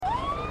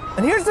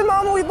And here's the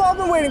moment we've all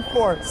been waiting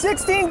for.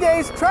 16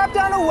 days, trapped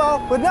down a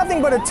well, with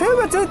nothing but a tube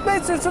of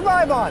toothpaste to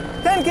survive on.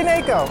 Ken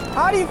Kaneko,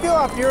 how do you feel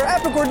after your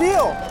epic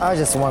ordeal? I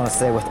just want to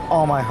say with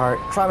all my heart,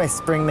 try my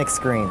spring mix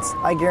greens.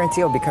 I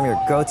guarantee it'll become your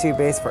go-to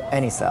base for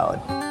any salad.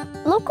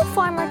 Local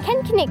farmer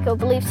Ken Kaneko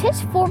believes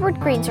his Forward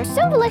Greens are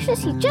so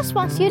delicious he just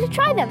wants you to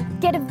try them.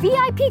 Get a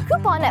VIP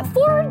coupon at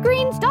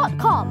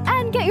forwardgreens.com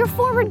and get your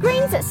Forward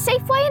Greens at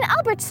Safeway and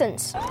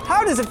Albertsons.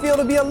 How does it feel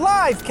to be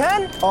alive,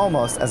 Ken?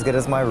 Almost as good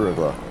as my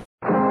arugula.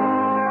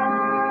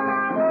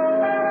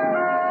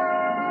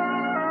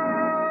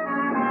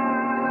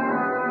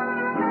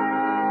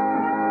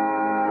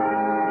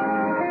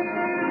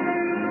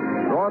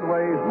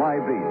 Broadway's My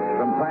Beach,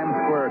 from Times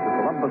Square to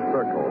Columbus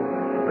Circle,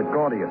 the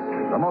gaudiest,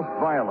 the most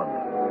violent,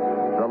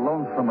 the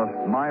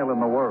lonesomest mile in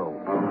the world.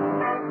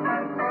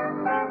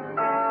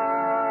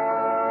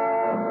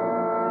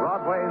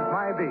 Broadway's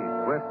My Beach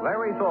with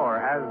Larry Thor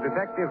as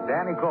Detective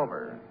Danny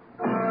Clover.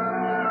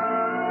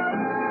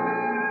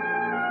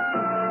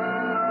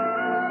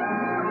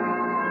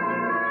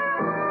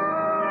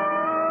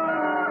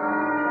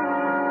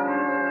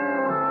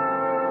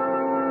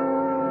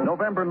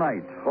 November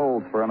night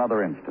holds for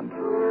another instant,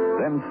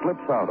 then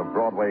slips out of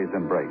Broadway's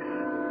embrace,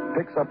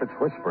 picks up its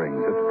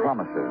whisperings, its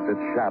promises, its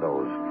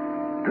shadows,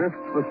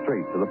 drifts the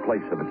street to the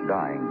place of its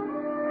dying.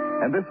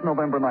 And this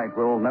November night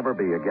will never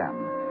be again,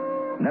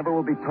 never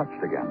will be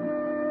touched again.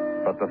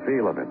 But the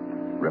feel of it,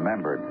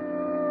 remembered.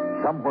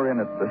 Somewhere in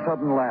it, the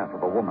sudden laugh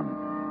of a woman,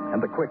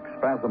 and the quick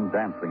spasm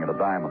dancing at a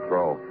dime a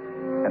throw.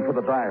 And for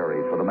the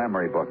diary, for the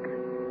memory book,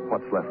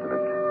 what's left of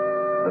it?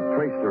 The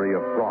tracery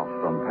of frost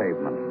on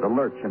pavement, the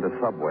lurch into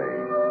subway,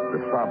 the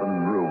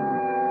sodden room.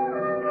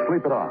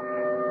 Sleep it off.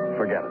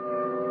 Forget it.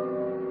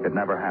 It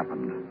never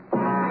happened.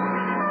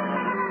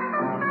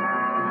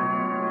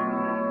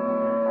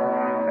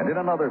 And in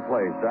another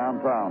place,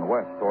 downtown,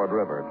 west toward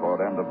river,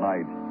 toward end of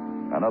night,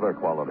 another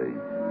quality.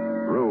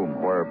 Room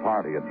where a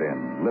party had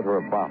been, litter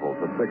of bottles,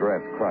 of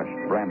cigarettes crushed,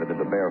 branded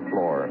into bare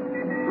floor.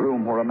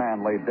 Room where a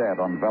man lay dead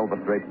on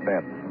velvet-draped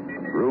bed.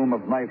 Room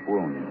of knife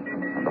wounds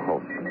and the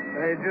host.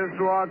 They just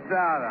walked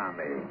out on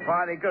me.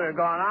 Party could have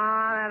gone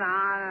on and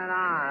on and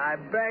on. I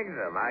begged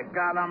them. I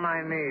got on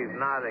my knees,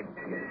 not a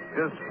kiss.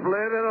 Just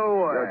split it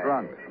away. You're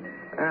drunk.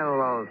 And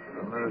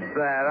lonesome and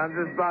sad. I'm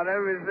just about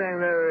everything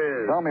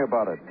there is. Tell me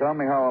about it. Tell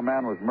me how a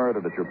man was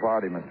murdered at your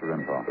party, Mr.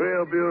 Impa.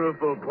 Real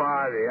beautiful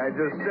party. I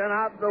just sent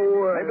out the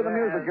word. Maybe the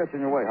music gets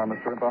in your way, huh,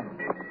 Mr. Impa?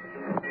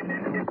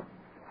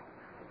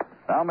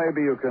 Now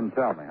maybe you can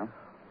tell me, huh?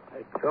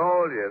 I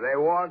told you. They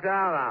walked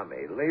out on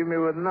me. Leave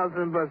me with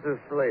nothing but to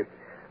sleep.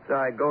 So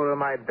I go to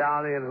my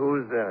Downey, and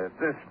who's in it?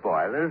 This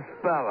boy, this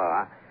fellow.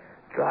 I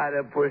try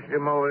to push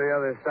him over the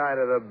other side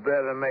of the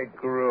bed and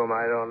make room.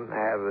 I don't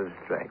have the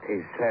strength.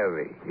 He's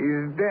heavy.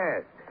 He's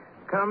dead.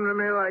 Come to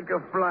me like a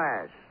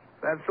flash.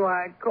 That's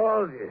why I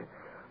called you.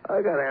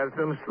 I gotta have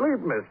some sleep,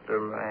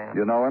 Mr. Man.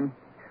 You know him?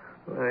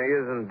 When he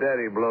isn't dead,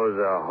 he blows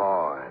a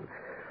horn.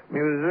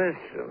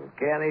 Musician,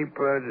 Kenny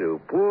Purdue.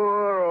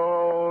 Poor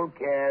old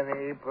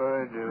Kenny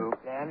Purdue.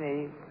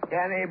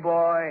 Kenny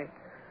boy.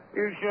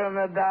 You shouldn't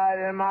have died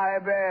in my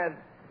bed.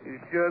 You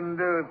shouldn't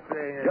do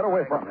things. Get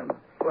away from him.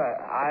 Well,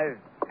 I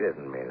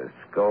didn't mean to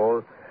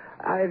scold.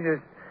 I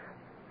don't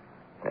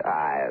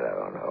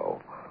know.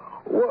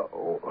 What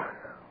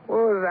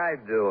was I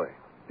doing?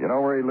 You know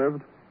where he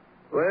lived?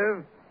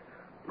 Lived?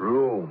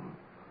 Room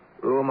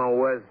on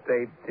West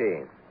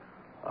 18th.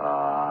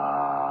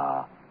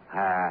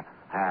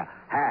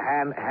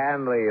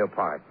 Hanley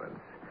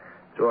Apartments.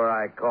 It's where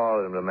I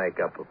called him to make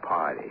up a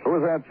party. Who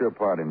was at your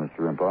party,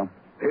 Mr. Impa?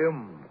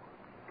 Him.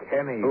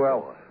 Kenny. Who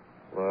else?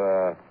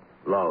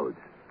 Loads.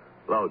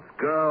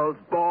 Girls,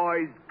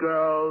 boys,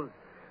 girls.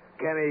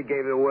 Kenny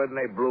gave the word and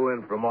they blew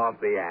in from off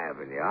the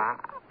avenue.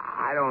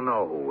 I don't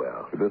know who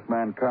else. Did this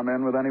man come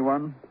in with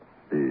anyone?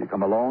 Did he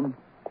come alone?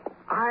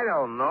 I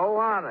don't know,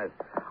 honest.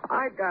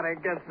 I gotta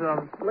get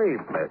some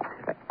sleep.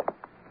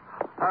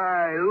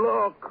 Hey,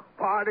 look.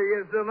 Party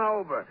isn't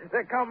over.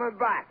 They're coming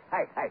back.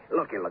 Hey,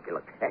 looky.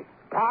 Hey,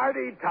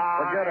 party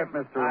time. Forget it,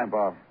 Mr.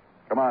 Impa.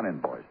 Come on in,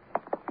 boys.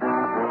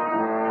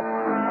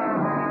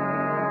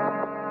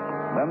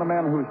 Then the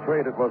men whose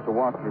trade it was to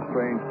watch for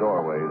strange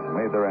doorways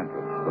made their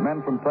entrance. The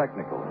men from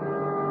Technical.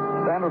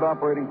 Standard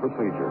operating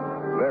procedure,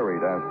 varied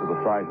as to the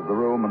size of the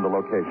room and the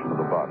location of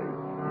the body.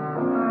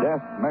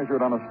 Death measured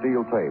on a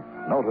steel tape,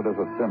 noted as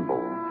a symbol,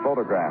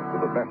 photographed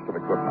with the best of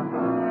equipment.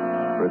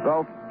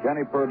 Result,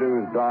 Kenny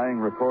Purdue's dying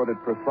recorded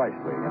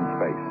precisely in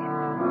space.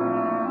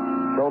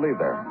 So leave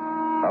there,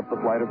 up the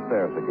flight of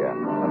stairs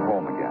again, and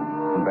home again,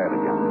 and bed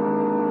again.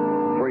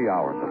 3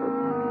 hours of it.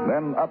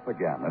 Then up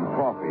again and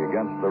coffee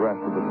against the rest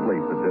of the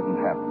sleep that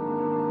didn't happen.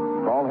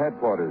 Call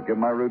headquarters, give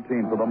my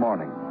routine for the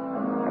morning,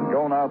 and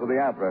go now to the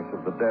address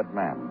of the dead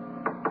man.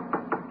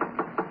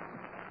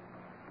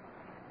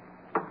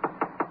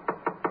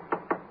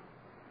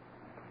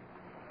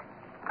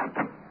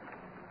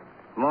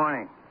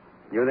 Morning.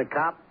 You the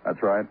cop?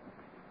 That's right.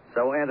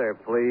 So enter,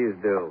 please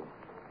do.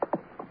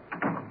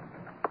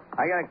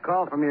 I got a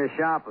call from your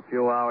shop a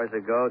few hours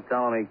ago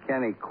telling me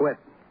Kenny quit.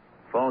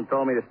 Phone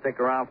told me to stick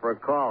around for a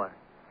caller.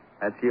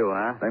 That's you,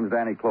 huh? Name's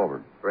Danny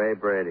Clover. Ray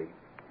Brady.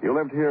 You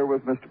lived here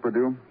with Mr.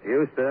 Purdue?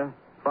 Used to.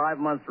 5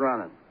 months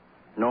running.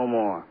 No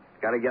more.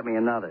 Got to get me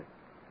another.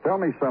 Tell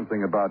me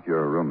something about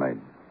your roommate.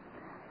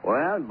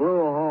 Well,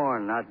 blew a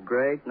horn. Not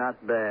great,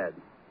 not bad.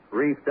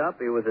 Reefed up,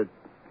 he was at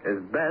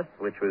his best,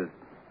 which was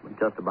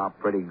just about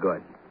pretty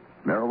good.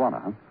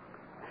 Marijuana, huh?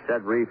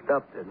 Said reefed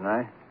up, didn't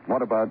I?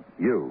 What about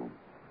you?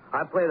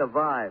 I play the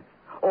vibe.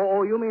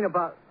 Oh, you mean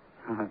about...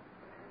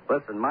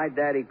 Listen, my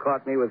daddy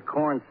caught me with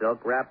corn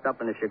silk wrapped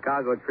up in the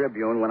Chicago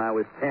Tribune when I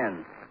was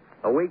 10.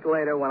 A week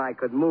later, when I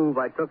could move,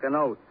 I took an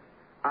oath.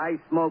 I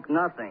smoke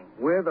nothing,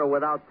 with or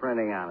without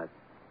printing on it.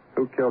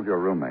 Who killed your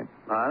roommate?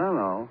 I don't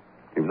know.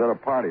 He was at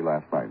a party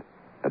last night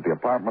at the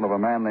apartment of a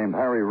man named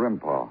Harry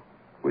Rimpaw.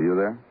 Were you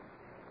there?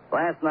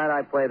 Last night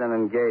I played an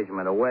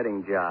engagement, a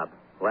wedding job.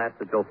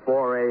 Lasted till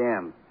 4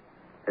 a.m.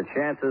 The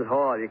Chances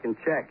Hall, you can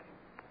check.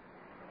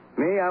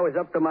 Me, I was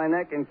up to my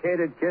neck in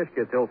catered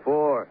Kishka till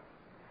 4.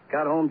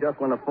 Got home just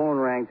when the phone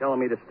rang telling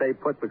me to stay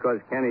put because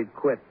Kenny'd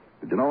quit.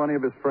 Did you know any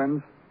of his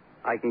friends?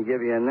 I can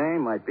give you a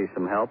name, might be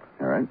some help.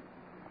 All right.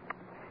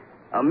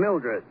 A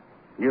Mildred.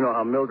 You know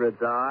how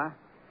Mildreds are?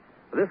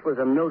 This was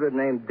a Mildred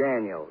named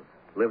Daniels.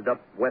 Lived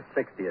up West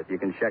 60th. You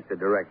can check the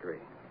directory.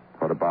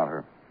 What about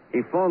her?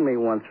 He phoned me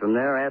once from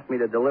there, asked me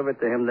to deliver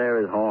to him there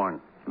his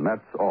horn. And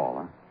that's all,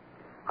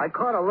 huh? I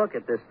caught a look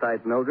at this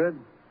type, Mildred.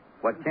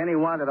 What Kenny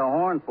wanted a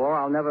horn for,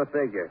 I'll never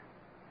figure.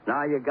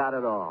 Now you got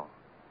it all.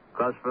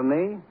 'Cause for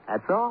me,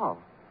 that's all.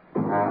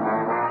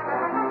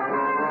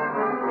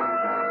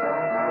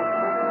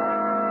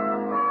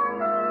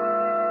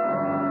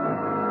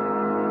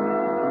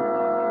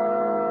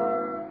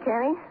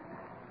 Kenny?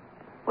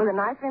 With a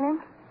knife in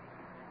him?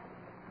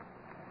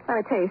 Let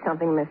me tell you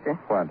something, mister.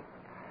 What?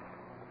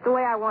 The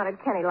way I wanted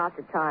Kenny lots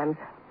of times.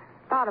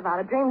 Thought about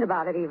it, dreamed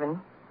about it even.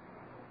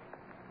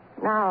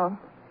 Now,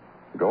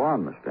 Go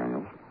on, Miss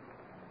Daniels.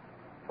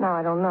 now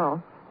I don't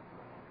know.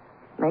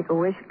 Make a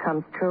wish, it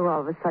comes true,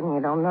 all of a sudden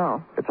you don't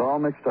know. It's all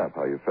mixed up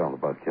how you felt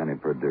about Kenny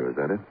Purdue, is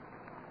that it?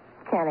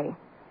 Kenny.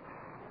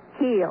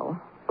 Heel.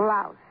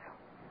 Blouse.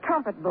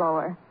 Trumpet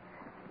blower.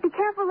 Be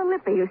careful the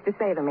lip, he used to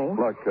say to me.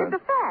 Look, It's a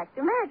fact.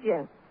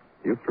 Imagine.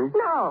 You through?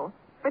 No.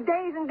 For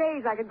days and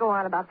days I could go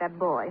on about that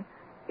boy.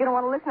 You don't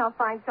want to listen, I'll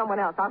find someone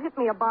else. I'll hit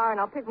me a bar and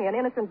I'll pick me an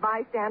innocent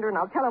bystander and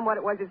I'll tell him what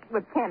it was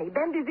with Kenny.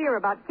 Bend his ear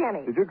about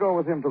Kenny. Did you go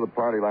with him to the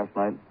party last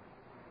night?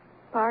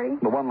 Party?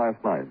 The one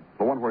last night.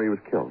 The one where he was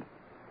killed.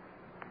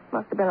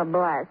 Must have been a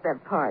blast,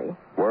 that party.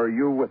 Were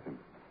you with him?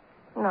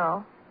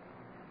 No.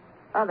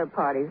 Other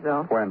parties,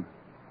 though. When?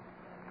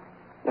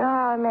 You know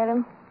how I met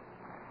him?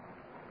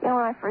 You know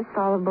when I first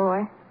saw the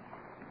boy?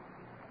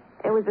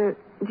 It was a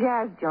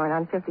jazz joint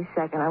on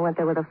 52nd. I went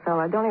there with a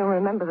fella. I don't even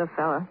remember the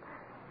fella.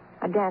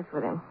 I danced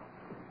with him.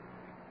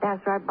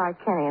 Danced right by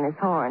Kenny and his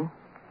horn.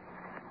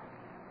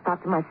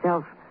 Thought to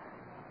myself,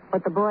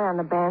 with the boy on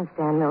the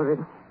bandstand,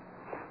 Mildred,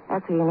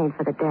 that's who you need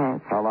for the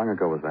dance. How long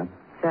ago was that?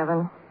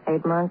 7,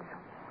 8 months.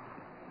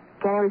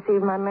 Kenny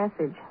received my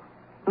message.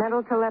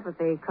 Mental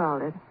telepathy, he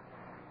called it.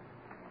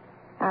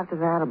 After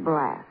that, a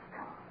blast.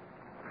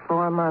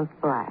 4-month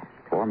blast.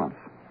 4 months.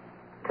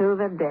 To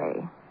the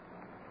day.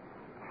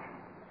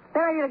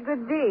 Then I did a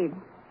good deed.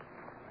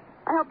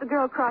 I helped the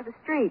girl cross the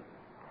street.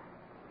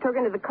 Took her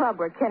into the club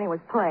where Kenny was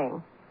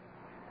playing.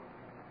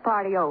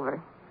 Party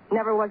over.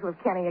 Never was with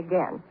Kenny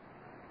again.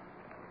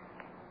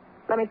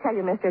 Let me tell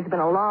you, mister, it's been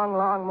a long,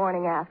 long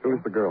morning after.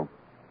 Who's the girl?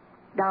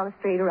 Down the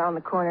street, around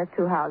the corner,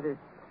 2 houses.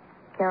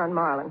 Karen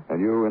Marlin. And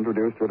you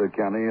introduced her to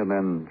Kenny, and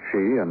then she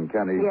and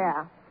Kenny...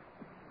 Yeah.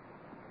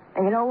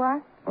 And you know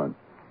what? What?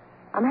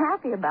 I'm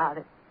happy about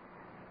it.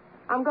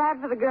 I'm glad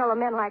for the girl a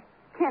men like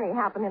Kenny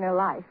happen in her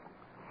life.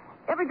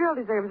 Every girl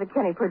deserves a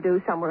Kenny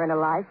Purdue somewhere in her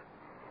life.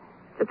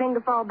 It's a thing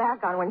to fall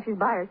back on when she's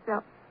by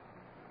herself.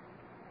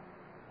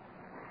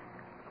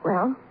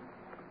 Well?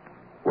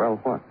 Well,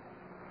 what?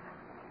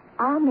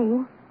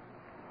 Me.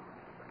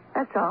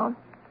 That's all.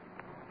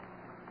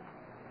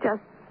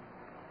 Just,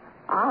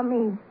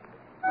 me.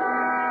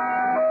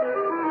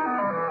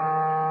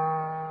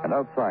 And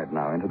outside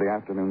now, into the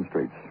afternoon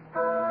streets.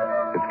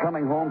 It's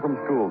coming home from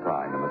school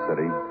time in the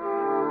city.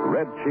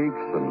 Red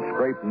cheeks and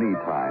scraped knee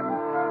time.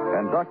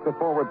 And duck the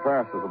forward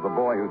passes of the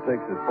boy who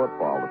takes his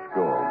football to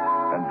school.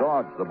 And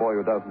dodge the boy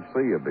who doesn't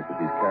see you because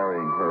he's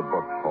carrying her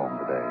books home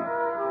today.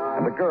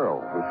 And the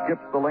girl who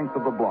skips the length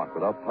of the block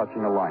without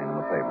touching a line in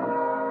the pavement.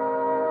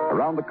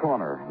 Around the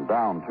corner,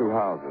 down 2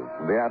 houses,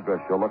 and the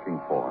address you're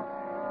looking for.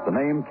 The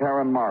name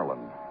Karen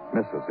Marlin,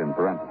 Mrs. in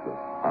parenthesis,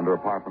 under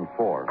apartment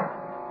 4.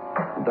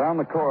 And down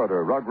the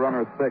corridor, rug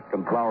runner thick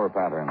and flower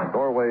pattern,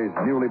 doorways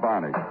newly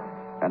varnished.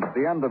 And at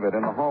the end of it,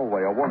 in the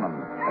hallway, a woman.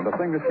 And the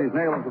thing that she's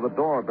nailing to the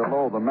door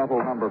below the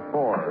metal number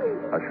 4,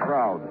 a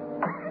shroud.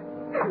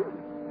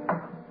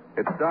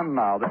 It's done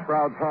now. The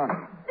shroud's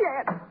hung.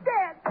 Dad!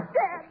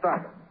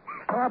 Stop.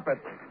 Stop it.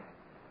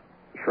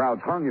 The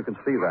shroud's hung. You can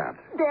see that.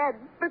 Dad,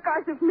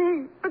 because of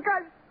me.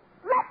 Because...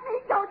 Let me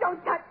go.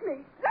 Don't touch me.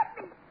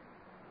 Let me...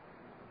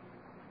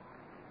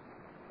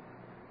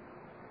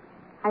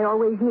 I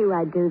always knew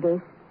I'd do this.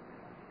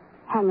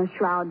 hang a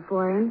shroud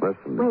for him.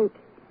 Listen. Wait.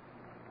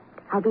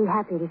 I'll be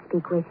happy to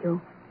speak with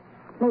you.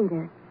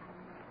 Later.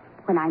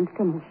 When I'm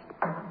finished.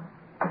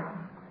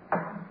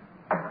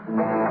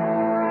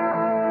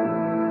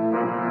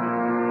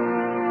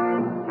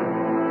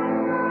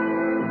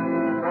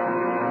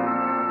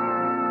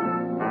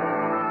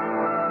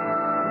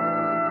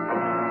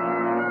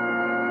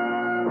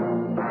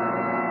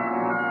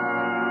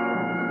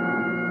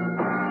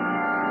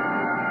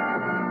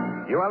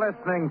 You are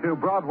listening to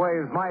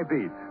Broadway's My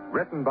Beat,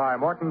 written by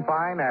Morton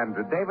Fine and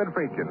David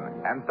Friedkin,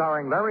 and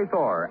starring Larry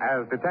Thor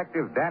as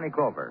Detective Danny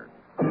Clover.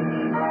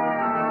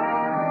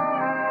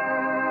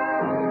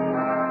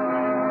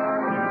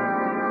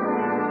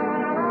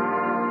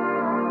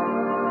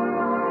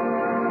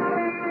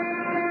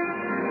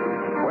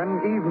 When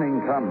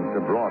evening comes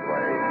to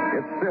Broadway,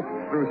 it sifts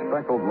through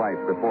speckled light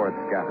before it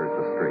scatters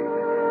the street.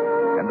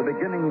 And the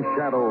beginning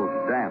shadows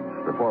dance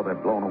before they're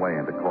blown away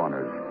into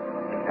corners.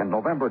 And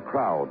November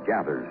crowd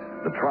gathers,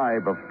 the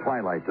tribe of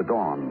twilight to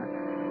dawn.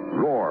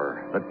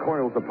 Roar that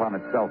coils upon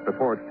itself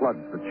before it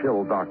floods the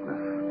chill darkness.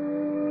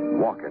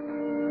 Walk it,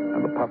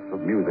 and the puffs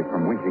of music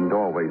from winking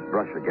doorways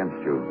brush against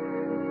you.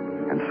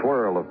 And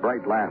swirl of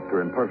bright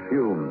laughter and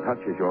perfume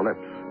touches your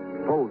lips,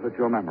 pulls at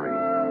your memory.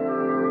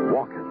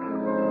 Walk it,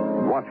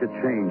 and watch it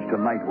change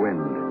to night wind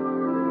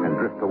and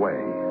drift away.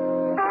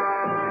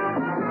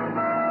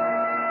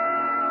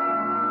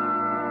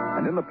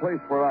 And in the place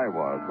where I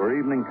was, where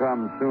evening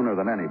comes sooner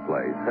than any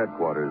place,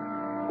 headquarters,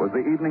 was the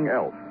evening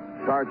elf,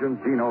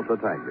 Sergeant Gino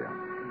Tartaglia.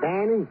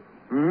 Danny?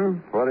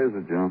 What is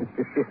it, Joe?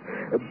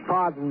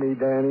 Pardon me,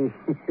 Danny.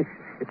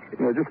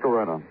 Yeah, just go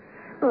right on.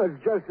 Well,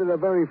 it's just that a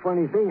very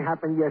funny thing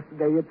happened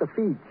yesterday at the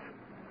feats.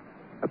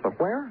 At the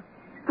where?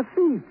 The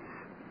feats.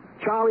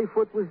 Charlie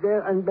Foot was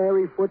there, and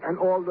Mary Foot, and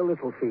all the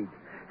little feet.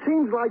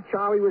 Seems like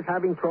Charlie was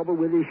having trouble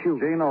with his shoe.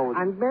 Gino...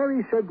 And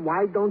Mary said,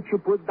 why don't you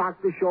put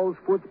Dr. Scholl's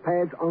foot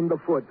pads on the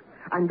foot?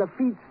 And the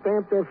feet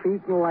stamped their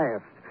feet and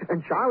laughed.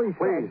 And Charlie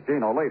Please, said...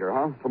 Gino, later,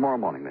 huh? Tomorrow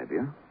morning, maybe,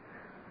 huh?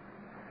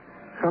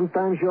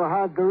 Sometimes you're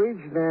hard to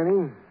reach,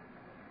 Danny.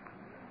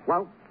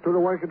 Well, to the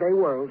workaday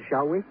world,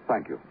 shall we?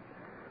 Thank you.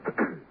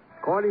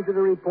 According to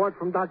the report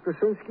from Dr.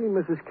 Sinsky,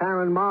 Mrs.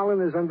 Karen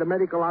Marlin is under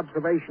medical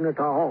observation at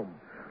her home.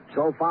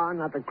 So far,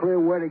 not a clear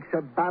word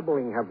except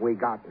babbling have we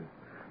gotten.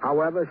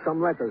 However,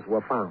 some letters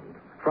were found.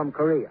 From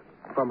Korea.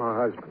 From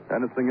her husband.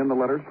 Anything in the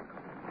letters?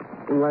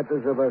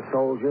 Letters of a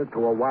soldier to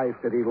a wife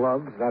that he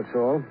loves, that's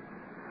all.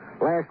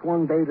 Last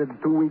one dated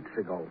 2 weeks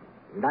ago.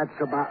 That's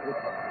about it.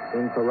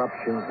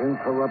 Interruptions.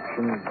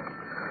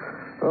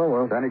 Oh,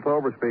 well. Danny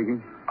Clover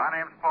speaking. My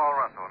name's Paul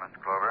Russell, Mr.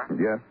 Clover.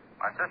 Yes?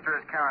 My sister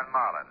is Karen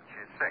Marlin.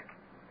 She's sick.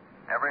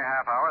 Every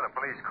half hour, the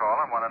police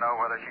call and want to know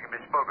whether she can be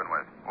spoken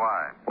with.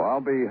 Why? Well,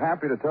 I'll be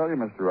happy to tell you,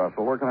 Mr.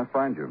 Russell. Where can I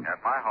find you? At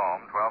my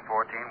home,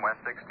 1214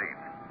 West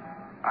 16th.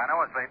 I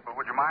know it's late, but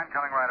would you mind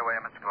coming right away,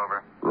 Mr.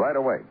 Clover? Right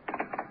away.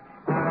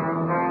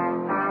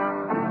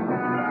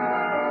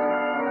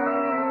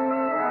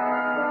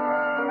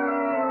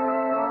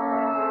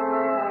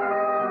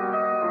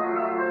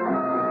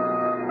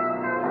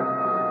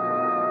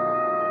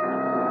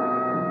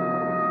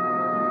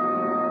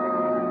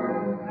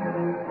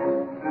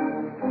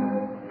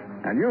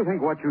 And you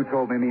think what you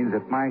told me means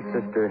that my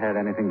sister had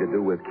anything to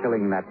do with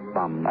killing that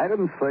bum? I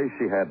didn't say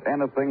she had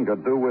anything to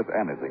do with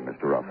anything,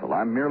 Mr. Russell.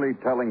 I'm merely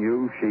telling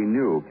you she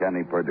knew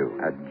Kenny Purdue.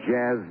 A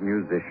jazz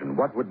musician.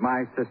 What would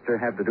my sister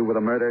have to do with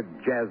a murdered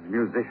jazz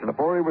musician?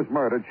 Before he was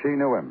murdered, she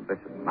knew him.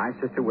 Listen, my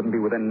sister wouldn't be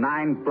within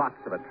 9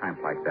 blocks of a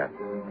tramp like that.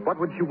 What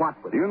would she want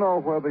with Do you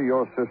know whether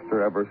your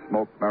sister ever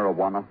smoked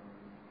marijuana?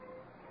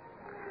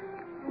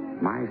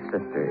 My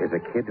sister is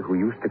a kid who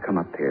used to come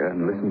up here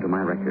and listen to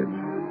my records.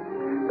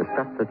 The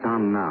stuff that's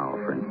on now,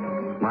 for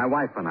instance. My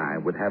wife and I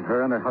would have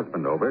her and her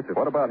husband over to...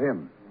 What about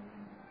him?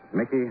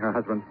 Mickey, her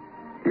husband?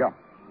 Yeah.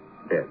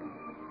 Dead.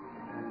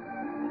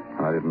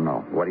 I didn't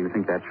know. What do you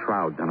think that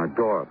shroud's on her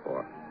door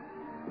for?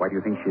 Why do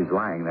you think she's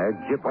lying there,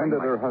 gibbering?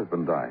 When did her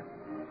husband die?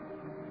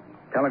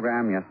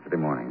 Telegram yesterday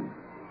morning.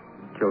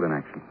 Killed in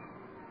action.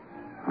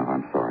 Oh,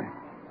 I'm sorry.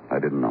 I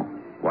didn't know.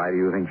 Why do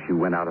you think she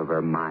went out of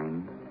her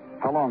mind?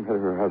 How long had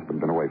her husband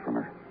been away from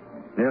her?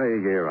 Nearly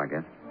a year, I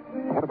guess.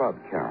 What about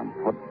Karen?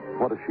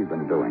 What has she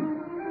been doing?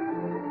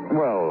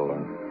 Well,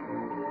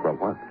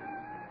 what?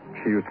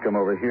 She used to come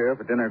over here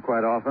for dinner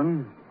quite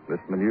often,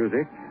 listen to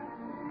music,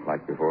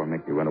 like before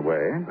Mickey went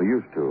away.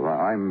 Used to.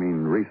 I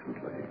mean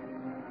recently.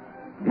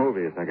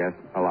 Movies, I guess,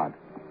 a lot.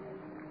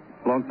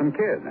 Lonesome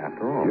kid,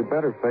 after all. You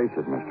better face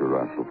it, Mr.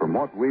 Russell. From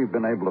what we've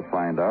been able to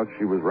find out,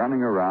 she was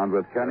running around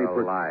with Kenny...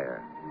 You're a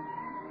liar.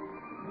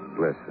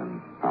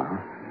 Listen.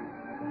 Uh-huh.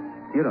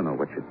 You don't know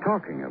what you're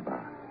talking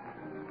about.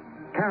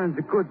 Karen's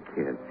a good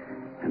kid.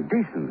 And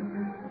decent.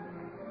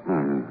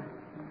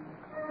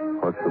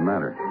 What's the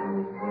matter?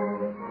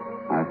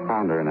 I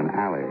found her in an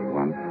alley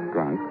once,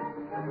 drunk.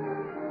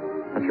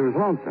 But she was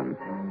lonesome.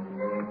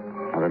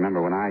 I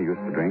remember when I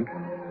used to drink,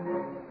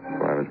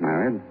 before I was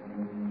married.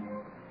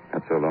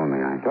 Got so lonely,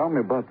 Tell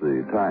me about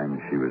the time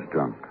she was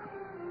drunk.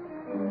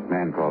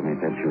 Man called me,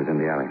 said she was in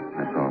the alley.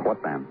 That's all. What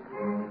man?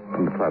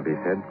 From the club, he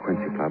said.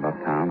 Quincy Club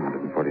uptown,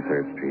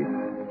 143rd Street.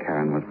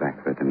 Karen was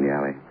back with it in the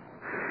alley.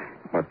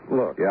 But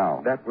look,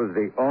 that was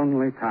the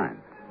only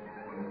time.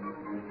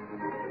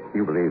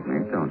 You believe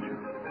me, don't you?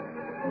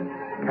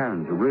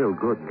 Karen's a real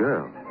good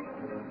girl.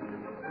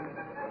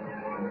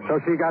 So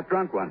she got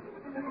drunk once.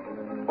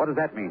 What does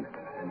that mean?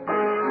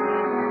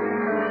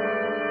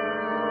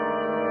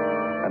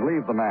 And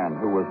leave the man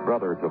who was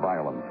brother to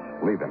violence.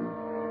 Leave him.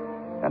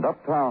 And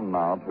uptown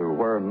now to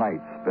where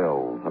night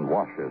spills and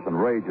washes and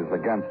rages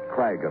against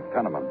crag of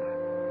tenement.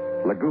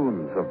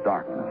 Lagoons of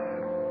darkness.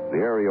 The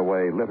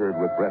areaway littered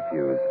with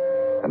refuse.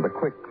 And the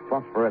quick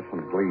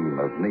phosphorescent gleam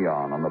of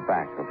neon on the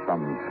back of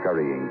some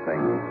scurrying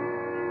thing.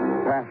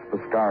 Past the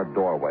scarred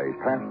doorways,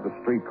 past the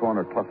street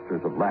corner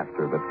clusters of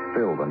laughter that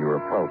stilled on your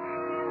approach,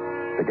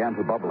 began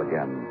to bubble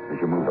again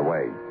as you moved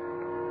away.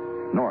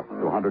 North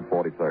to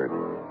 143rd.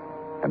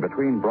 And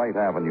between Bright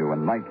Avenue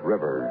and Night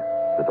River,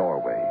 the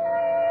doorway.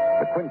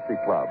 The Quincy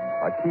Club,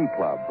 a key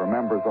club for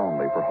members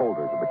only, for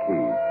holders of the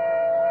key.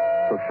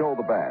 So show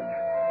the badge,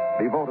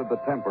 be voted the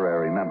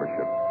temporary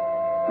membership,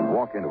 and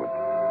walk into it.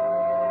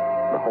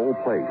 The whole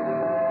place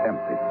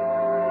empty,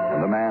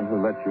 and the man who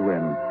let you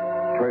in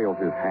trails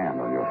his hand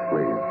on your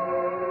sleeve.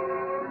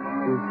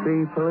 You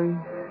see,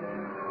 police,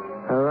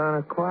 I run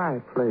a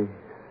quiet place.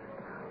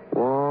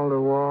 Wall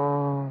to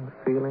wall,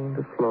 ceiling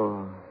to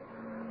floor.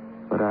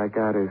 What I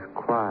got is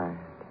quiet.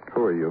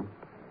 Who are you?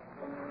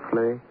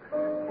 Flicks.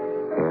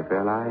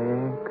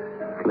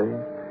 F-L-I-X.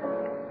 Flicks.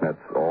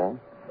 That's all?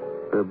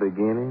 The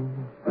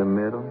beginning, the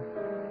middle,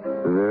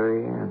 the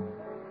very end.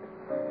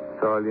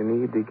 That's all you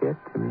need to get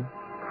to me.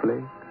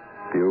 Flicks.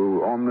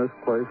 You own this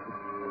place?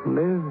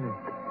 Live it.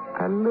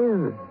 I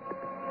live it.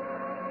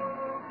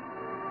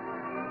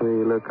 When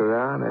you look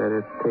around at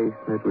it,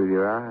 tasting it with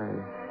your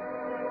eyes.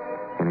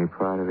 Any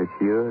part of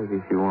it's yours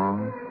if you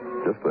want.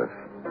 Just this.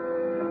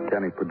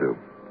 Kenny Purdue.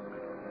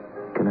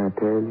 Can I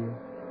tell you?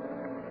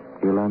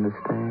 You'll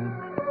understand?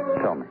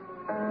 Tell me.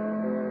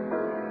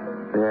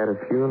 They had a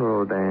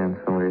funeral dance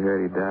when we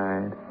heard he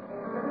died.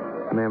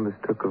 The members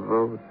took a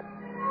vote.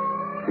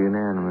 It's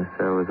unanimous.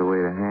 There was a way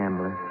to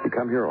handle it. You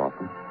come here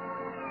often?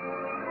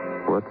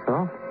 What's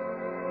off?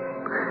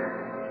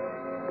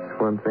 It's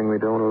one thing we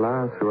don't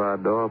allow through our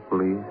door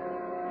police.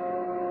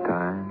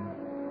 Time.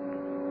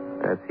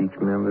 That's each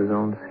member's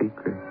own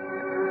secret.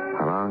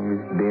 How long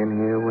he's been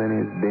here, when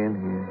he's been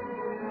here.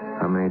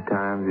 How many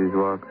times he's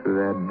walked through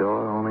that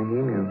door, only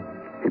he knew.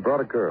 He brought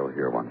a girl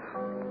here once.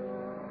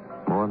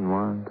 More than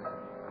once.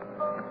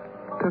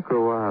 Took her a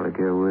while to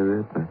get with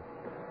it, but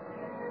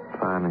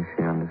finally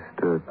she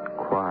understood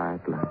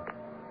quiet, like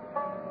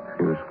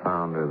she was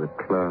founder of the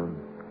club.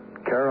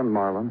 Karen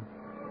Marlin?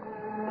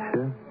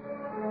 Sure.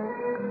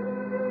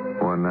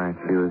 One night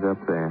she was up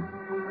there,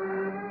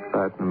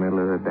 right in the middle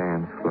of the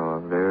dance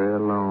floor, very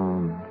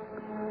alone.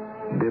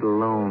 Did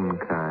alone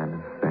kind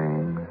of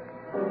things.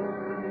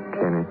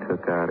 Kenny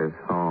took out his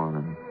horn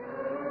and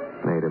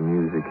made a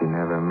music he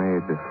never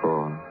made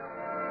before.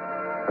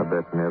 I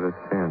bet never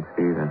since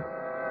either.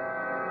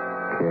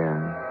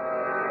 Karen,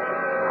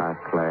 high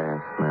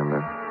class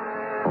member.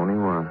 Only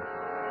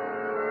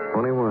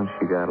once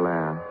she got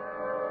loud.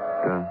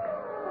 Drunk.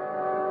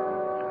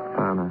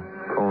 Found a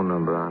phone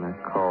number on it,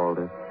 called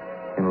it.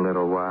 In a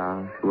little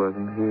while, she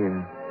wasn't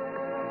here.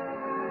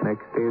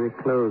 Next day they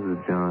closed the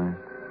joint.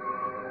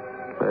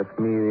 Left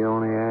me the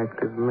only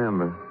active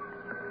member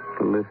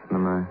to listen to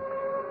my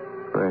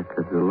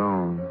records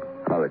alone.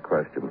 Another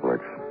question,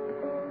 Blix.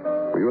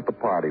 Were you at the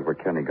party where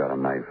Kenny got a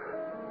knife?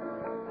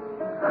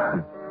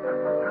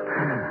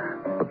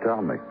 Well,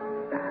 tell me.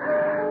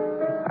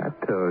 I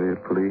told you,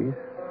 please.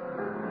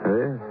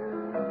 This.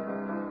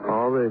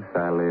 All this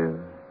I live.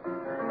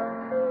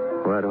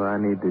 Why do I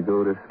need to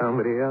go to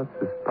somebody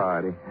else's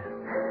party?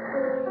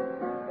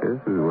 This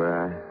is where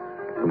I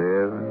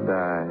live and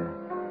die.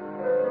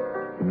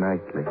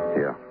 Nightly.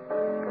 Here.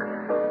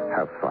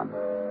 Have fun.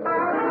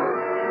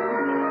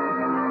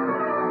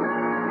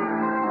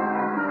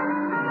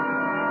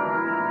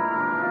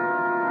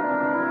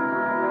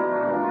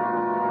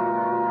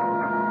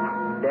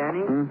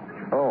 Danny?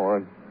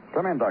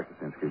 Come in, Dr.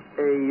 Sinsky.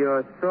 Hey,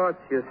 your thoughts,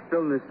 your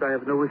stillness, I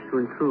have no wish to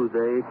intrude.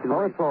 It's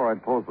all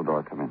right. Close the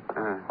door. Come in.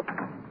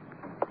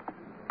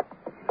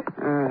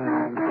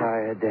 I'm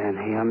tired,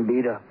 Danny. I'm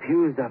beat up,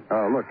 fused up.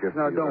 Look, if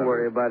No, don't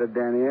worry about it,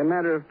 Danny. A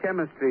matter of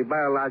chemistry,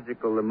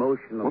 biological,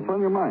 emotional. What's on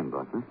your mind,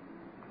 Doctor?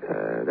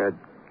 That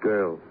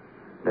girl.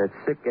 That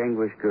sick,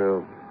 anguished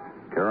girl.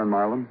 Karen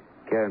Marlin?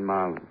 Karen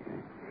Marlin.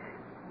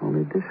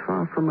 Only this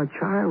far from a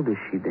child is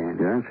she, Danny?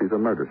 Yeah, she's a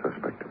murder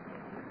suspect.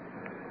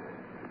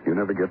 You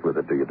never get with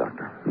it, do you,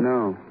 Doctor?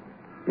 No.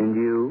 And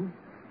you?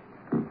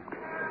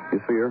 You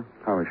see her?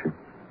 How is she?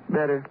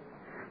 Better.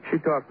 She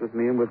talked with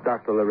me and with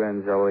Dr.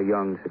 Lorenzo, a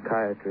young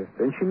psychiatrist,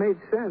 and she made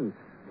sense.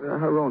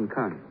 Her own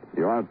kind.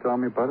 You want to tell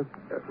me about it?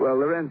 Well,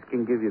 Lorenz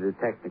can give you the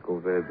technical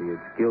verbiage,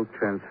 guilt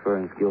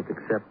transference, guilt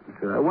acceptance.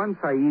 Once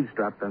I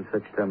eavesdropped on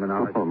such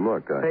terminology. Oh,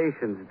 look,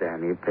 Patience,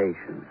 Danny,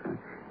 patience.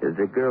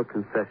 The girl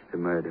confessed to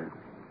murder.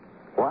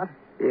 What?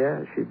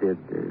 Yeah, she did.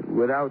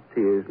 Without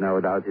tears, now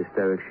without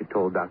hysterics, she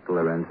told Dr.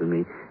 Lorenz and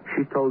me.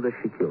 She told us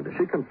she killed him.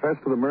 She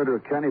confessed to the murder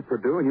of Kenny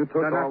Purdue, and you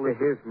took No, all not this...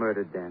 to his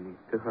murder, Danny.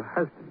 To her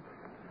husband.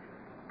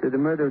 To the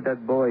murder of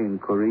that boy in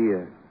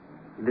Korea.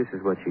 This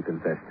is what she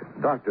confessed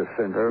to. Dr.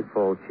 Sinsky. Her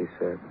fault, she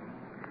said.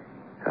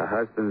 Her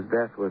husband's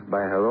death was by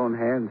her own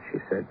hands, she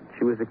said.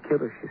 She was a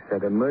killer, she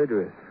said, a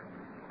murderess.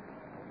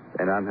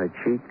 And on her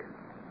cheek,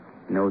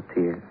 no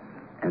tears.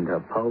 And her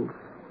pulse,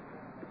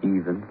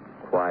 even,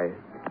 quiet.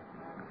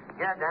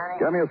 Yeah, Danny?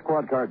 Get me a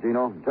squad car,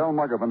 Gino. Tell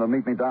Muggerman to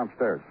meet me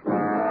downstairs.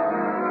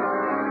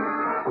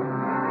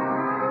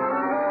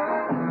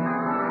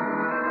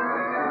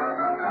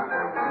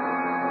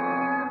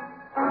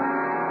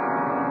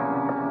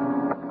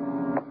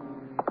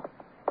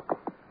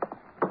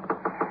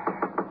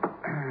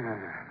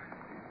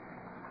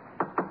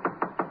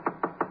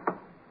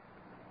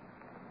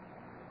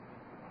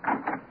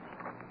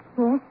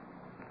 Yes?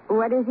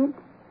 What is it?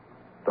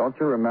 Don't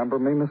you remember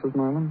me, Mrs.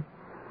 Marlin?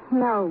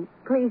 No,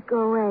 please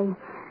go away.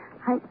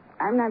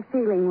 I'm not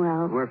feeling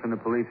well. We're from the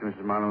police,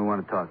 Mrs. Marlin. We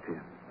want to talk to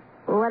you.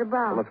 What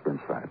about? Well, let's go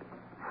inside.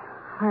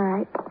 All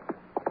right.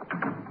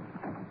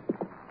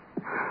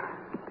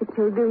 But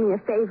you'll do me a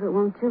favor,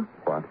 won't you?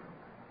 What?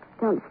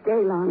 Don't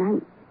stay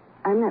long.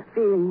 I'm not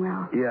feeling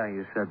well. Yeah,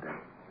 you said that.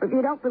 If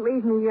you don't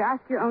believe me, you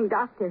ask your own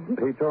doctor.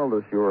 He told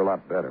us you were a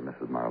lot better,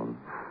 Mrs. Marlin.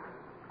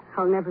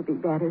 I'll never be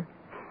better.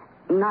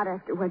 Not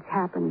after what's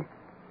happened.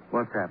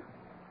 What's happened?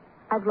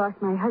 I've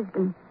lost my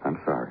husband. I'm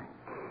sorry.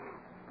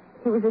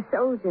 He was a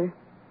soldier.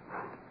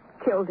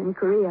 Killed in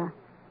Korea.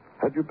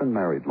 Had you been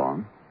married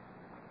long?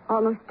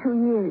 Almost 2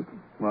 years.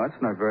 Well, that's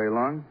not very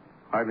long.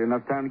 Hardly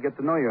enough time to get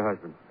to know your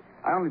husband.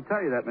 I only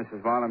tell you that,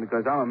 Mrs. Marlin,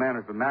 because I'm a man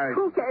who's been married.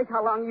 Who cares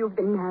how long you've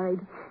been married?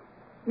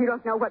 You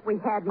don't know what we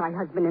had, my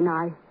husband and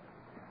I.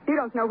 You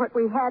don't know what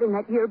we had in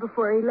that year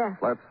before he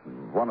left. That's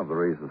one of the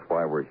reasons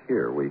why we're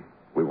here. We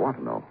want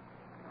to know.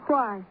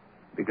 Why?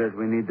 Because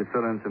we need to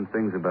fill in some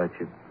things about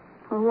you.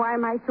 Well, why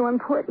am I so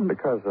important?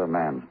 Because a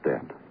man's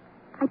dead.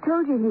 I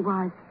told you he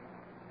was.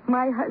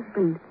 My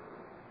husband.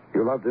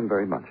 You loved him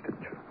very much,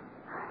 didn't you?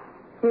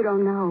 You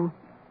don't know.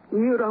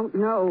 You don't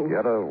know. You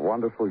had a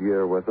wonderful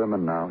year with him,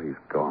 and now he's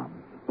gone.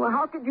 Well,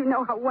 how could you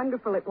know how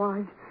wonderful it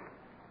was?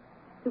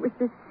 It was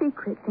the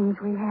secret things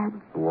we had.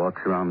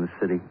 Walks around the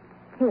city.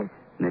 Yes.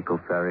 Nickel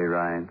ferry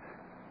rides.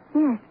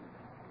 Yes.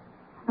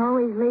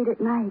 Always late at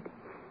night.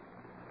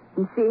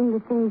 And seeing the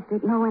things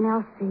that no one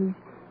else sees.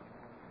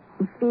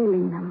 And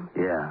feeling them.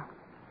 Yeah.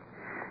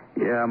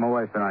 Yeah, my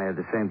wife and I had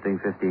the same thing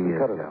 15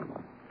 years Cut it ago.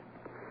 out.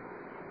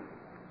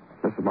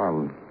 Mrs.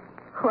 Marlin.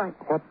 What?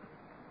 What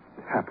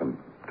happened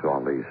to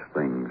all these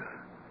things?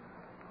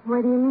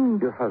 What do you mean?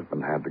 Your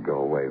husband had to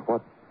go away.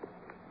 What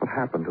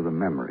happened to the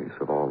memories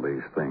of all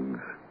these things?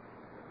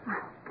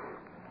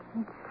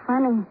 It's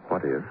funny.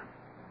 What is?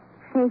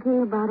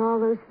 Thinking about all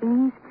those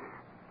things.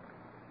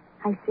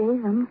 I say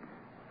them.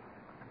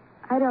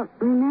 I don't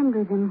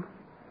remember them.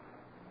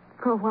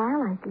 For a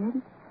while I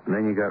did. And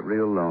then you got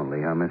real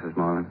lonely, huh, Mrs.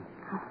 Marlin?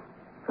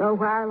 For a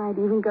while I'd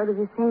even go to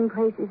the same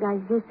places I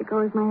used to go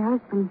as my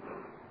husband.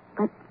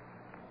 But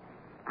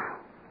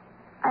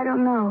I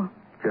don't know.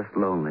 Just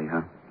lonely,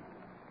 huh?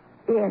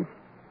 Yes.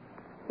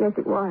 Yes,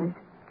 it was.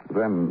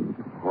 Then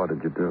what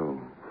did you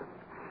do?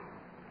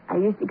 I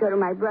used to go to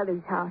my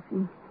brother's house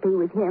and be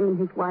with him and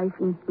his wife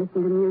and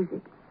listen to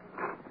music.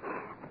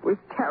 It was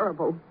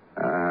terrible.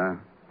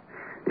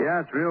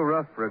 Yeah, it's real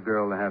rough for a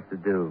girl to have to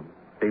do.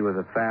 Be with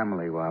a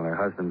family while her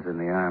husband's in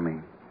the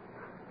army.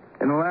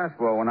 In the last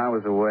war, when I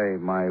was away,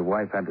 my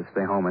wife had to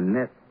stay home and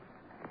knit.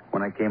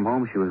 When I came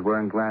home, she was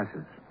wearing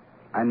glasses.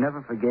 I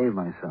never forgave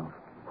myself.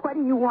 What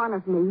do you want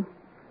of me?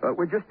 But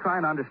we're just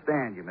trying to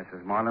understand you,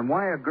 Mrs. Marlin.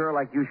 Why a girl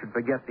like you should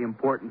forget the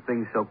important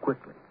things so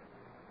quickly?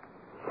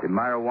 Did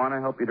marijuana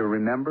help you to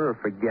remember or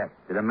forget?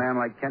 Did a man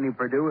like Kenny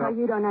Purdue help? Well,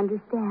 you don't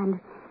understand.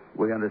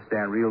 We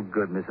understand real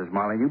good, Mrs.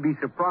 Marlin. You'd be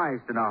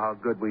surprised to know how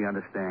good we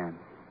understand.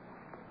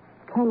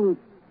 Kenny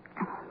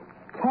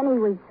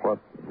was... What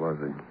was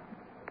he?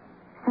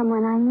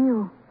 Someone I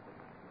knew.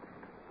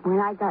 When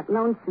I got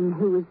lonesome,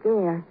 he was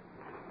there.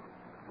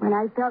 When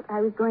I felt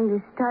I was going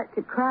to start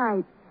to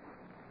cry,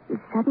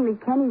 suddenly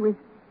Kenny was...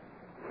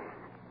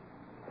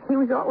 He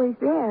was always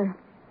there.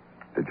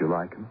 Did you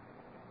like him?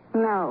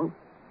 No.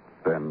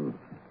 Then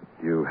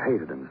you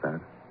hated him, is that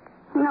it?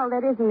 No,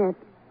 that isn't it.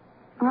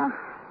 Well,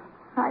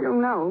 I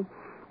don't know.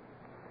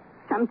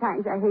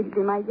 Sometimes I hated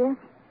him, I guess.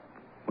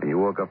 When you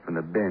woke up from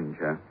the binge,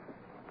 huh?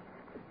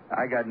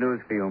 I got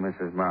news for you,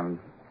 Mrs. Marlin.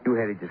 You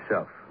hated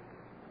yourself.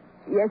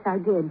 Yes, I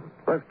did.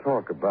 Let's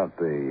talk about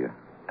the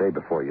day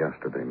before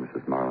yesterday,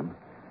 Mrs. Marlin.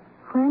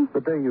 When?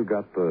 The day you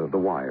got the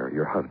wire,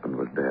 your husband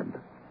was dead.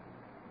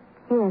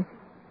 Yes.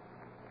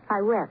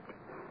 I wept.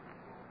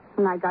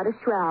 And I got a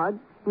shroud,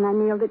 and I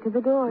nailed it to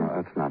the door.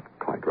 No, that's not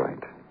quite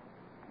right.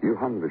 You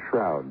hung the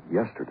shroud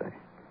yesterday.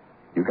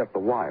 You got the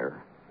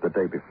wire the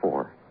day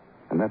before.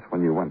 And that's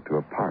when you went to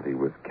a party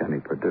with Kenny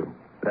Purdue.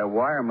 That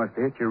wire must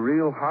have hit you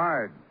real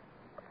hard.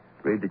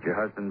 Read that your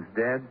husband's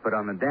dead, put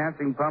on the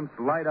dancing pumps,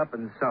 light up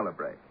and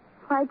celebrate.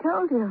 I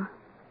told you.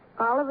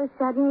 All of a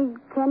sudden,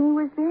 Kenny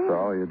was there.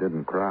 So you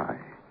didn't cry.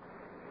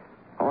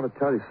 I want to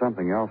tell you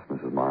something else,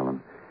 Mrs.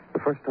 Marlin. The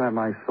first time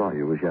I saw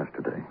you was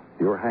yesterday.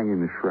 You were hanging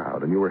the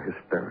shroud, and you were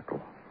hysterical.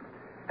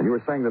 And you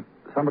were saying that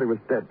somebody was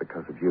dead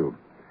because of you.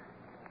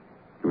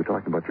 You were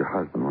talking about your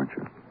husband, weren't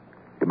you?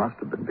 You must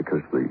have been,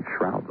 because the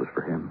shroud was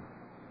for him.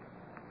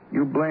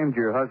 You blamed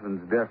your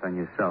husband's death on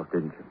yourself,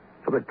 didn't you?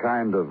 For the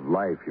kind of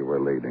life you were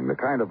leading, the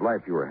kind of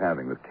life you were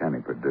having with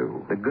Kenny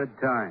Purdue. The good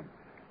times.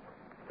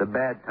 The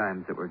bad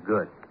times that were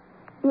good.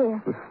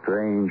 Yes. The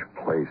strange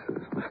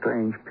places, the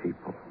strange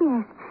people.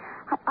 Yes.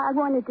 I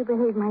wanted to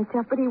behave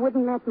myself, but he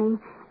wouldn't let me.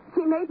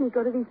 He made me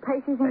go to these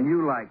places And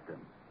you liked them.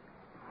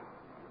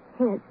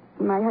 Yes.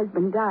 My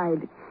husband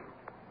died.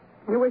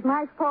 And it was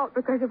my fault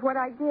because of what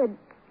I did.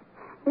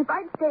 If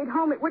I'd stayed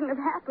home, it wouldn't have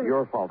happened.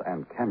 Your fault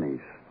and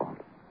Kenny's fault.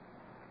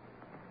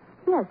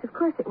 Yes, of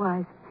course it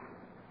was.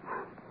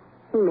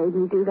 He made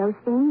me do those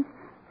things.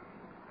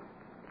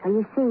 So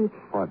you see...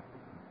 What?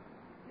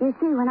 You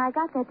see, when I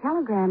got that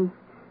telegram,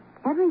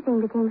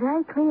 everything became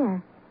very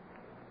clear.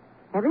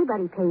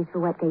 Everybody pays for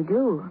what they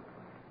do.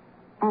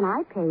 And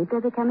I paid for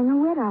becoming a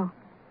widow.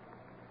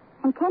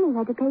 And Kenny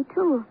had to pay,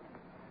 too.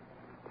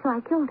 So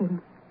I killed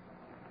him.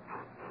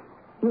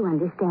 You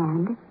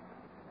understand,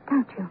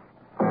 don't you?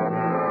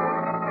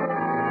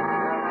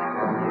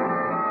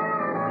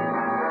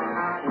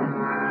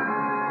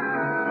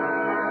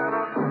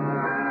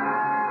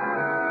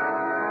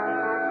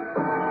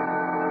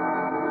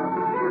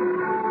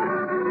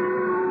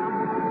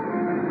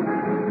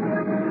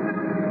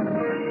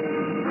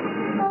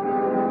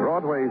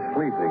 Broadway's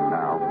sleeping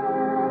now,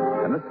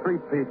 and the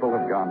street people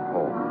have gone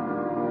home.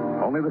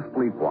 Only the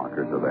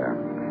sleepwalkers are there.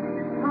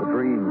 The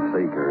dream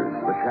seekers,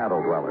 the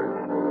shadow dwellers.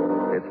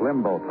 It's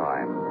limbo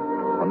time,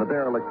 when the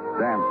derelicts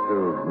dance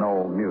to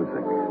no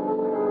music,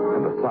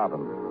 and the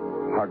sodden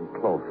hug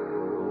close,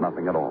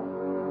 nothing at all.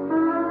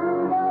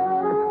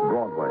 It's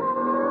Broadway,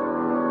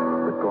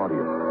 the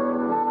gaudiest,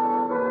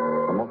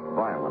 the most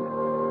violent,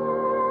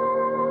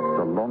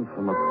 the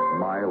lonesomest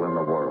mile in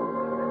the world.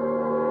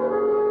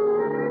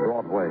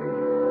 Broadway,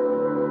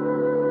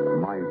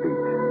 my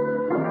beat.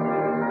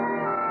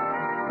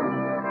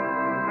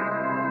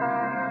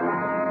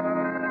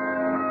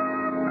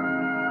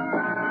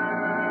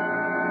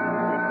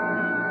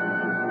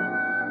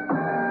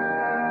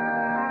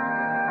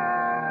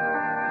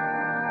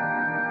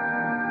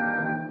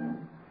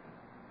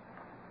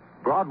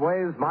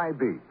 Broadway's My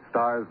Beat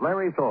stars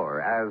Larry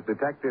Thor as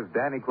Detective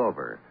Danny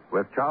Clover,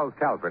 with Charles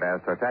Calvert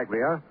as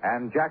Tartaglia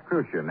and Jack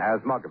Crucian as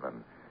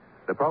Muggavan.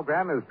 The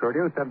program is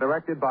produced and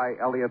directed by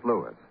Elliott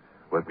Lewis,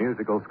 with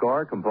musical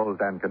score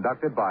composed and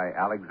conducted by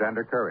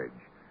Alexander Courage.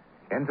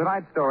 In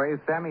tonight's story,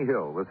 Sammy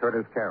Hill was heard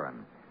as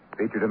Karen.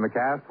 Featured in the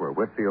cast were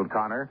Whitfield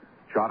Connor,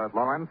 Charlotte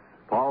Lawrence,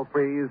 Paul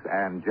Frees,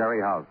 and Jerry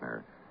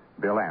Hausner.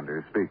 Bill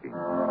Anders speaking.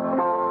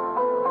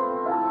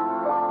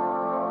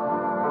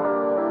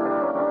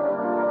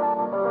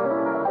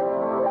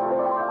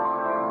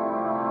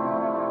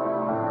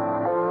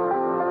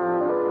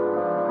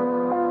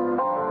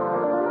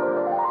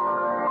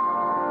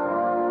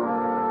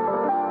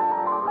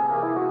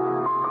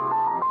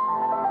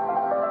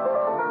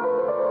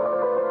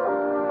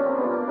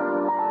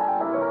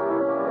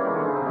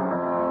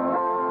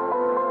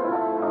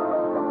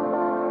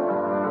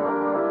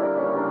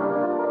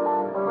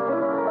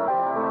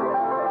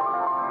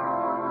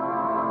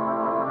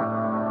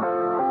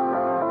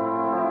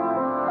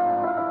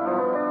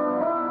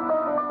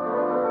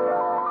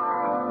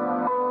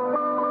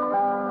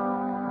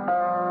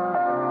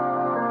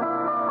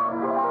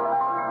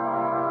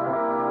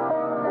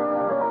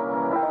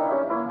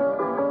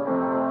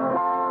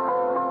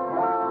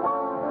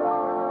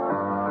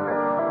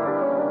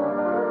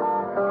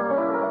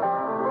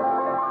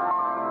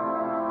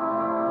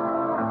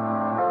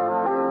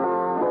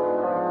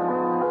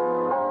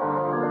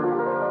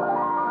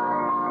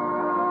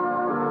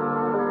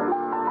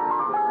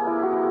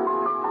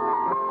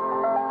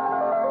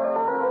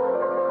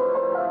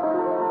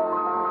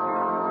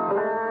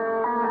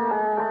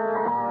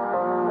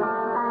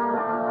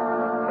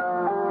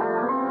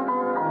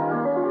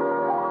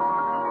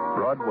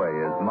 Broadway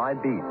is My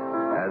Beat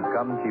has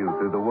come to you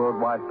through the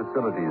worldwide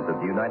facilities of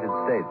the United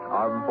States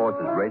Armed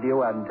Forces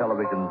Radio and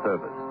Television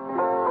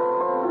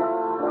Service.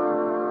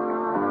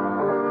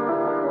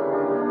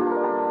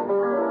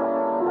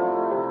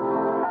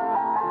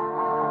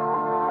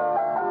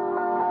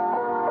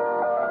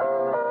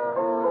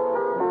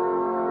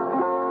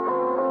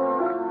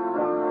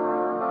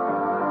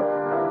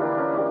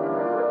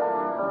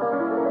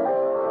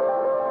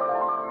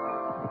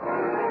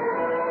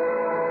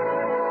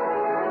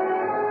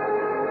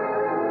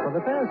 For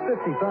the past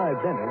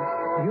 55 minutes,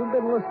 you've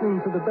been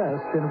listening to the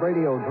best in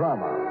radio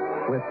drama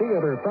with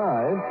Theater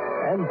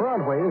 5 and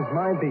Broadway's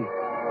My Beat.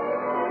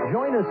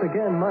 Join us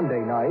again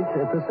Monday night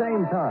at the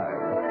same time,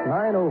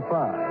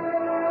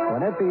 9:05,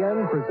 when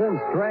FBN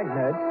presents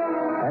Dragnet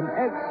and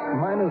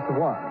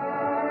X-1.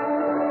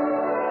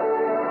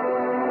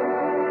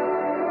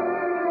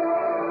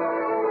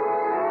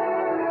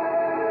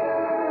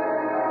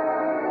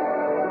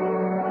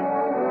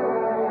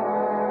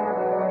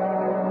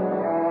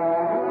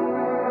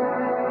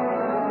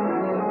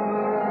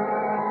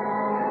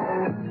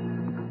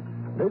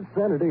 This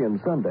Saturday and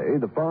Sunday,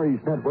 the Far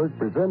East Network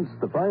presents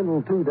the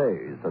final 2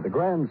 days of the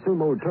Grand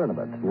Sumo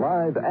Tournament,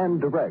 live and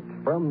direct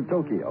from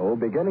Tokyo,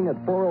 beginning at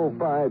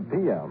 4:05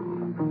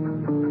 p.m.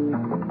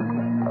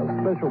 A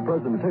special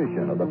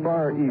presentation of the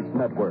Far East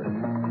Network.